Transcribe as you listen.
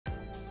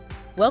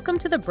Welcome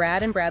to the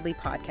Brad and Bradley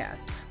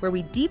podcast, where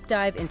we deep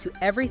dive into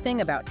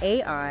everything about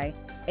AI,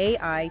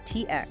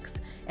 AITX,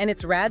 and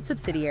its RAD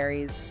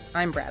subsidiaries.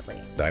 I'm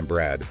Bradley. I'm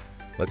Brad.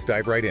 Let's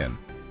dive right in.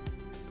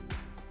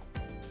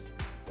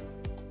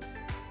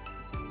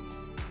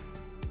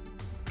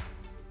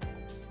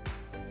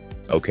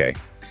 Okay,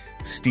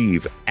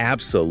 Steve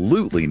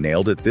absolutely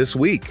nailed it this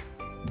week.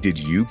 Did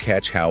you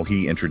catch how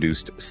he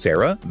introduced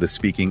SARA, the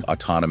speaking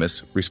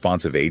autonomous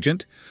responsive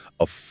agent?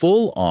 A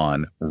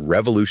full-on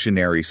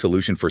revolutionary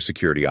solution for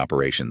security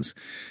operations.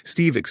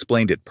 Steve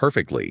explained it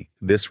perfectly.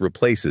 This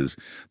replaces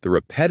the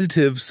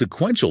repetitive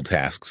sequential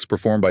tasks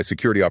performed by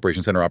security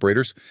operations center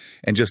operators.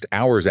 And just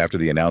hours after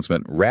the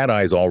announcement,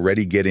 RADCam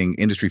already getting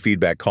industry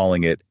feedback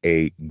calling it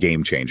a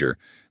game changer.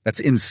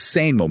 That's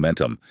insane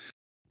momentum.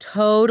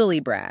 Totally,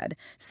 Brad.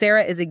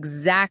 SARA is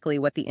exactly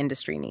what the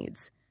industry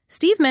needs.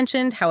 Steve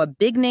mentioned how a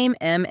big-name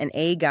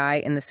M&A guy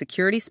in the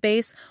security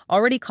space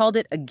already called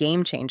it a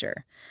game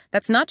changer.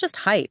 That's not just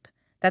hype.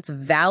 That's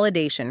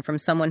validation from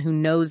someone who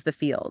knows the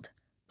field.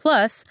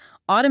 Plus,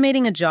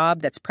 automating a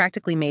job that's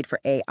practically made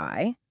for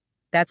AI,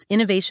 that's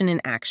innovation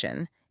in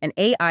action, and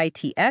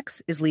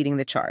AITX is leading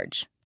the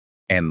charge.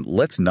 And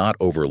let's not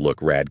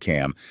overlook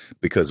RADCam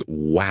because,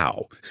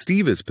 wow,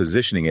 Steve is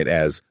positioning it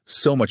as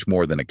so much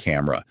more than a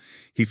camera.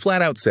 He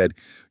flat out said,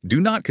 do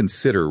not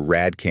consider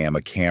RADCam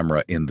a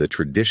camera in the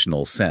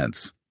traditional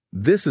sense.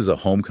 This is a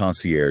home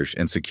concierge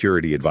and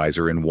security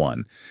advisor in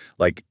one.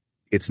 Like,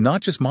 it's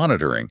not just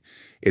monitoring.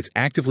 It's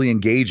actively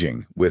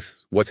engaging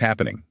with what's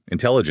happening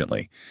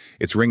intelligently.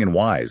 It's ringing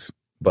wise,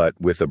 but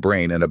with a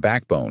brain and a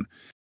backbone.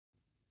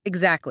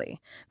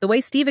 Exactly. The way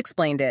Steve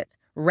explained it,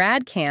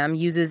 RADCam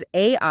uses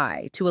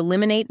AI to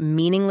eliminate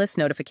meaningless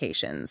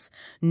notifications.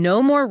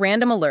 No more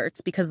random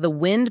alerts because the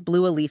wind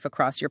blew a leaf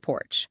across your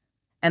porch.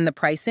 And the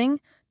pricing?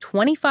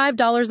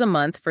 $25 a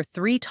month for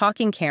 3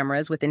 talking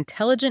cameras with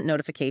intelligent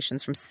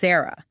notifications from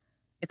SARA.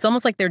 It's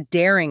almost like they're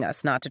daring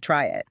us not to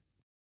try it.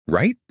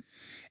 Right?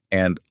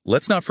 And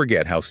let's not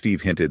forget how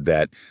Steve hinted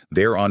that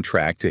they're on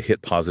track to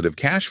hit positive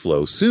cash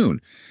flow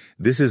soon.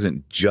 This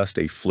isn't just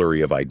a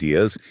flurry of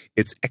ideas,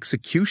 it's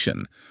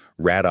execution.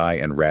 RADI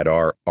and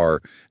RADAR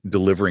are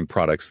delivering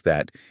products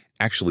that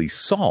actually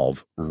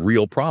solve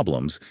real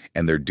problems,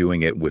 and they're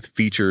doing it with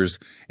features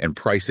and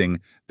pricing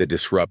that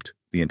disrupt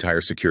the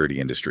entire security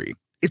industry.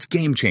 It's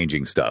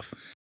game-changing stuff.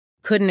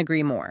 Couldn't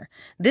agree more.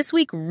 This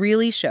week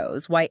really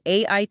shows why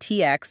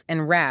AITX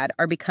and RAD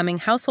are becoming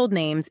household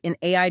names in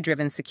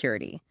AI-driven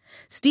security.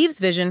 Steve's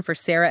vision for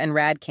SARA and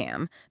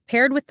RADCam,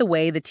 paired with the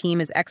way the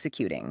team is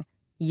executing.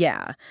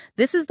 Yeah,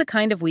 this is the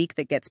kind of week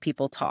that gets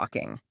people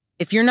talking.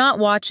 If you're not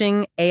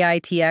watching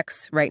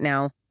AITX right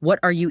now, what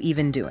are you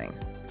even doing?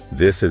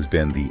 This has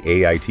been the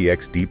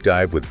AITX Deep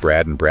Dive with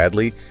Brad and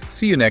Bradley.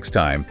 See you next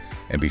time,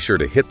 and be sure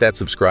to hit that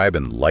subscribe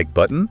and like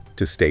button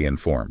to stay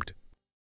informed.